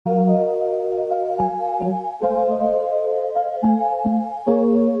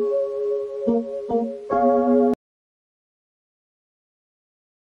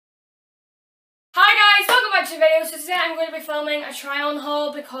try on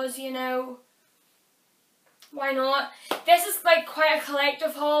haul because, you know, why not? This is like quite a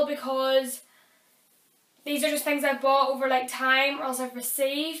collective haul because these are just things I've bought over like time or else I've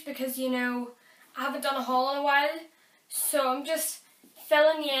received because, you know, I haven't done a haul in a while. So I'm just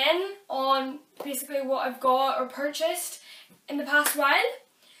filling you in on basically what I've got or purchased in the past while.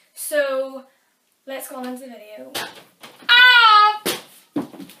 So let's go on into the video. Ah!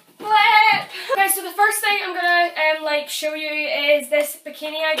 Flip! Okay, so the first thing I'm gonna like show you is this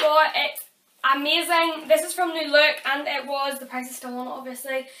bikini I got. It's amazing. This is from New Look and it was, the price is still on it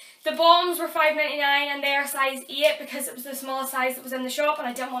obviously. The bottoms were $5.99 and they are size 8 because it was the smallest size that was in the shop and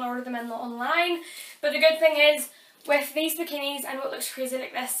I didn't want to order them in online. But the good thing is, with these bikinis, I know it looks crazy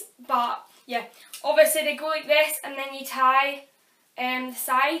like this, but yeah, obviously they go like this and then you tie the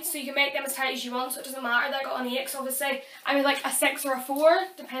sides, so you can make them as tight as you want, so it doesn't matter that I got an 8 because obviously I'm like a 6 or a 4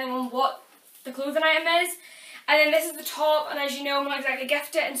 depending on what the clothing item is. And then this is the top, and as you know I'm not exactly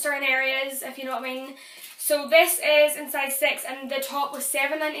gifted in certain areas, if you know what I mean. So this is in size 6 and the top was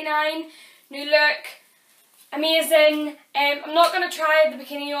 $7.99. New Look, amazing. I'm not going to try the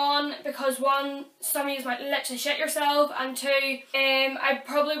bikini on because one, some of you might literally shit yourself, and two, I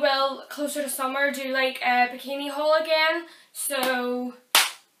probably will closer to summer do like a bikini haul again, so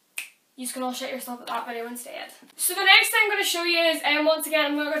you can all shit yourself at that video instead. So the next thing I'm going to show you is, once again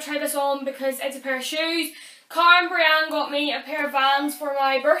I'm going to try this on because it's a pair of shoes. Cara and Brianne got me a pair of Vans for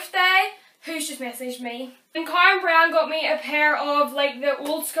my birthday. Who's just messaged me? And Cara and Brianne got me a pair of like the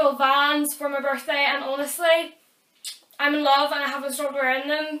old school Vans for my birthday, and honestly, I'm in love and I haven't stopped wearing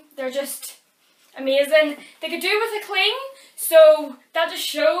them. They're just amazing. They could do with a clean, so that just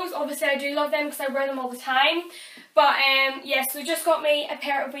shows. Obviously I do love them because I wear them all the time. But yeah, so just got me a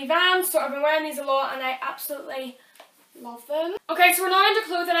pair of wee Vans, so I've been wearing these a lot and I absolutely love them. Okay, so we're now into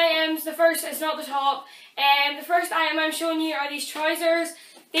clothing items. The first is not the top. The first item I'm showing you are these trousers.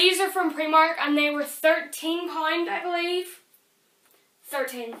 These are from Primark and they were £13, I believe.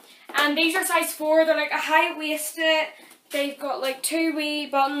 13. And these are size 4. They're like a high waisted. They've got like 2 wee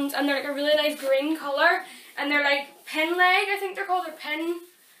buttons and they're like a really nice green colour. And they're like pin leg, I think they're called. They're pin.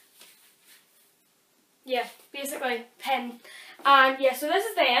 Yeah, basically pin. And yeah, so this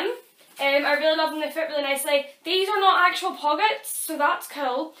is them. I really love them. They fit really nicely. These are not actual pockets, so that's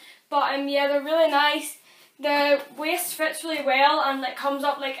cool. But yeah, they're really nice. The waist fits really well and it comes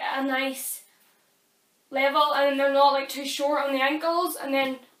up like a nice level, and then they're not like too short on the ankles and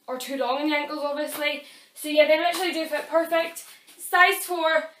then, or too long on the ankles obviously. So yeah, they literally do fit perfect. Size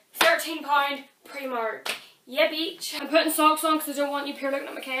 4, £13, Primark. Yeah, beach. I'm putting socks on because I don't want you pure looking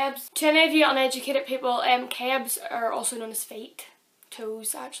at my calves. To any of you uneducated people, calves are also known as feet.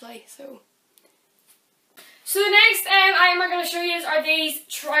 Toes actually, so. So the next item I'm going to show you are these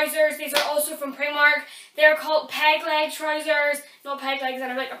trousers. These are also from Primark. They're called peg leg trousers. Not peg legs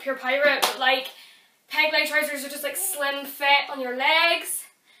and I'm like a pure pirate, but like peg leg trousers are just like slim fit on your legs.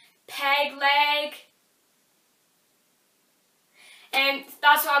 Peg leg. And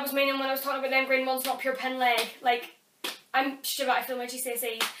that's what I was meaning when I was talking about them green ones, not pure pin leg. Like, I'm stupid, I feel like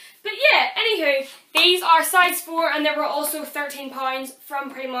GCSEs. But yeah, anywho, these are size 4 and they were also £13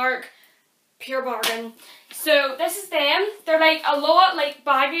 from Primark. Pure bargain. So this is them. They're like a lot like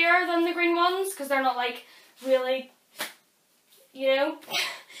baggier than the green ones because they're not like really, you know,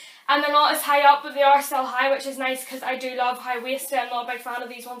 and they're not as high up, but they are still high, which is nice because I do love high waisted. I'm not a big fan of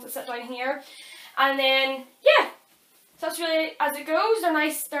these ones that sit down here. And then yeah, so that's really as it goes. They're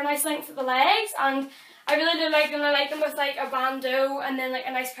nice length at the legs, and I really do like them. I like them with like a bandeau and then like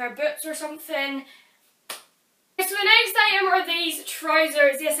a nice pair of boots or something. So the next item are these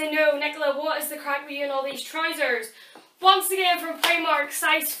trousers. Yes, I know, Nicola, what is the crack with you and all these trousers? Once again from Primark,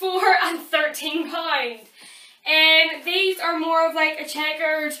 size 4 and £13. These are more of like a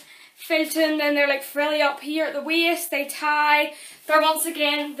checkered filton, then they're like frilly up here at the waist, they tie. They're once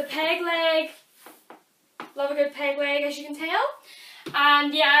again the peg leg. Love a good peg leg, as you can tell.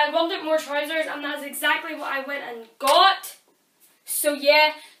 And yeah, I wanted more trousers and that's exactly what I went and got. So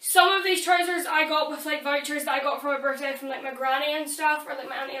yeah, some of these trousers I got with like vouchers that I got for my birthday from like my granny and stuff, or like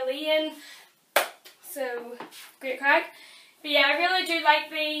my auntie Elaine. So, great crack. But yeah, I really do like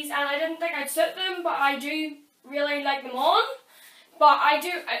these, and I didn't think I'd suit them, but I do really like them on. But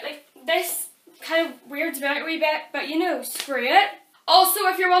like this kind of weirds me out a wee bit, but you know, screw it. Also,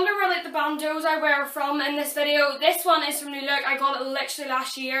 if you're wondering where like the bandeaus I wear from in this video, this one is from New Look. I got it literally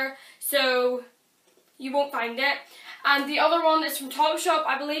last year, so you won't find it. And the other one is from Topshop.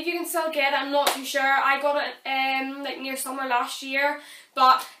 I believe you can still get it, I'm not too sure. I got it like near summer last year,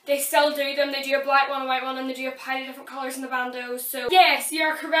 but they still do them. They do a black one, a white one, and they do a pile of different colours in the bandeaus. So yes,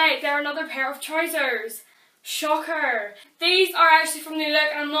 you're correct, they're another pair of trousers. Shocker. These are actually from New Look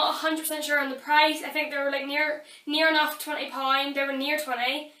and I'm not 100% sure on the price. I think they were like near enough £20. They were near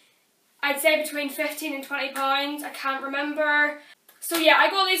 20. I'd say between 15 and £20. I can't remember. So yeah, I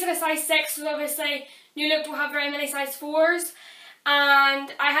got these in a size 6 because obviously New Look don't have very many size 4s.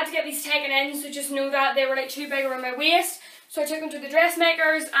 And I had to get these taken in, so just know that they were like too big around my waist. So I took them to the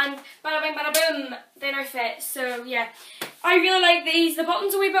dressmakers and bada bing bada boom, they now fit. So yeah, I really like these. The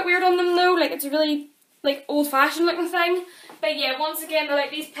button's a wee bit weird on them though, like it's a really like old fashioned looking thing. But yeah, once again they're like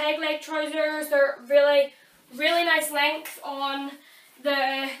these peg leg trousers. They're really nice length on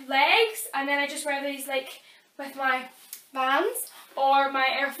the legs, and then I just wear these like with my Vans or my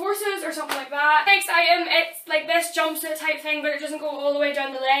Air Forces or something like that. Next item, it's like this jumpsuit type thing, but it doesn't go all the way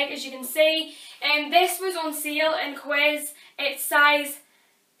down the leg, as you can see. And this was on sale in Quiz. It's size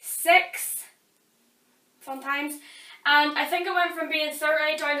 6. Fun times. And I think it went from being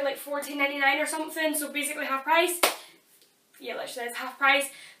 30 down to like $14.99 or something, so basically half price. Yeah, literally it's half price.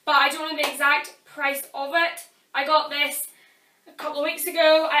 But I don't know the exact price of it. I got this a couple of weeks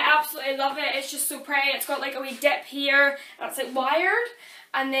ago. I absolutely love it. It's just so pretty. It's got like a wee dip here and it's like wired,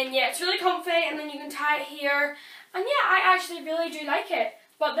 and then yeah, it's really comfy, and then you can tie it here, and yeah, I actually really do like it.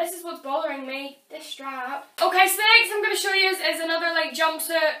 But this is what's bothering me, this strap. Okay, so the next I'm going to show you is another like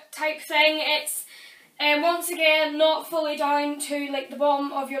jumpsuit type thing. It's once again not fully down to like the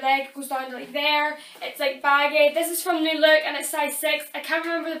bottom of your leg. It goes down to like there. It's like baggy. This is from New Look and it's size 6. I can't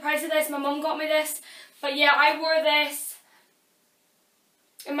remember the price of this. My mum got me this, but yeah, I wore this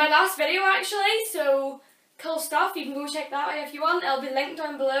in my last video actually, so cool stuff. You can go check that out if you want. It'll be linked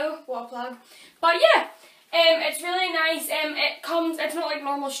down below. What a plug. But yeah, it's really nice. It's not like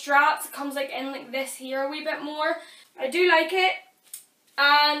normal straps. It comes like in like this here a wee bit more. I do like it,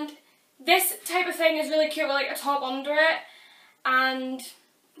 and this type of thing is really cute with like a top under it. And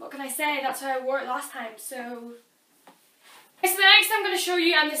what can I say? That's how I wore it last time. So the next thing I'm going to show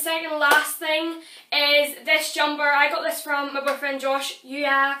you, and the second last thing, is this jumper. I got this from my boyfriend Josh.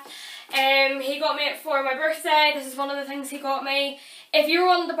 Yeah, he got me it for my birthday. This is one of the things he got me. If you were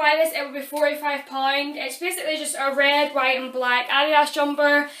wanting to buy this, it would be £45. It's basically just a red, white and black Adidas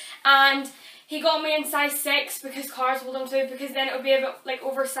jumper, and he got me in size 6 because cars will them too, because then it would be a bit like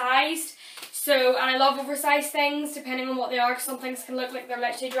oversized. So, and I love oversized things depending on what they are, because some things can look like they're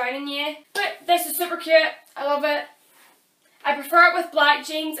literally drowning you. But this is super cute. I love it. I prefer it with black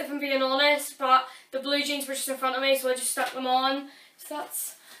jeans if I'm being honest, but the blue jeans were just in front of me, so I just stuck them on. So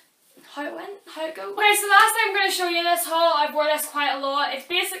that's how it went, how it goes. Okay, so last time I'm going to show you this haul. I've worn this quite a lot. It's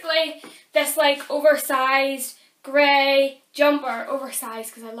basically this like oversized grey jumper.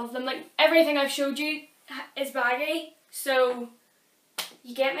 Oversized because I love them. Like everything I've showed you is baggy, so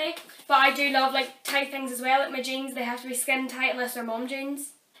you get me. But I do love like tight things as well. Like my jeans, they have to be skin tight unless they're mom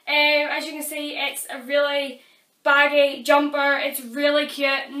jeans. As you can see, it's a really baggy jumper. It's really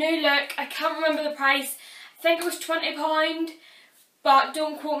cute. New Look. I can't remember the price. I think it was £20, but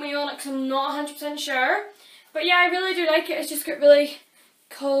don't quote me on it because I'm not 100% sure. But yeah, I really do like it. It's just got really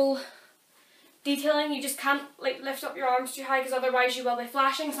cool detailing. You just can't like lift up your arms too high because otherwise you will be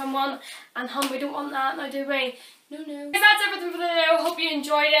flashing someone, and we don't want that now, do we? No. That's everything for the video. Hope you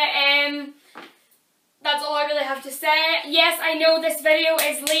enjoyed it. That's all I really have to say. Yes, I know this video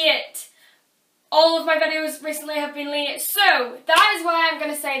is late. All of my videos recently have been late, so that is why I'm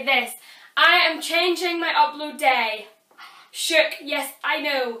going to say this. I am changing my upload day. Shook, yes, I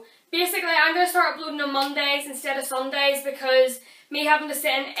know. Basically, I'm going to start uploading on Mondays instead of Sundays, because me having to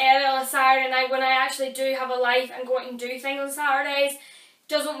sit and edit on a Saturday night when I actually do have a life and go out and do things on Saturdays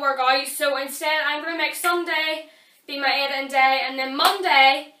doesn't work out. So instead, I'm going to make Sunday be my editing day, and then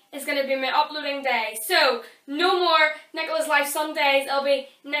Monday is going to be my uploading day. So, no more Nicola's Life Sundays, it'll be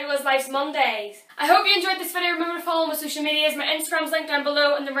Nicola's Life Mondays. I hope you enjoyed this video. Remember to follow my social medias. My Instagram's linked down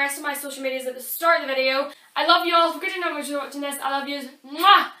below, and the rest of my social medias at the start of the video. I love you all. For good to know you're watching this. I love yous.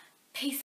 Mwah! Peace.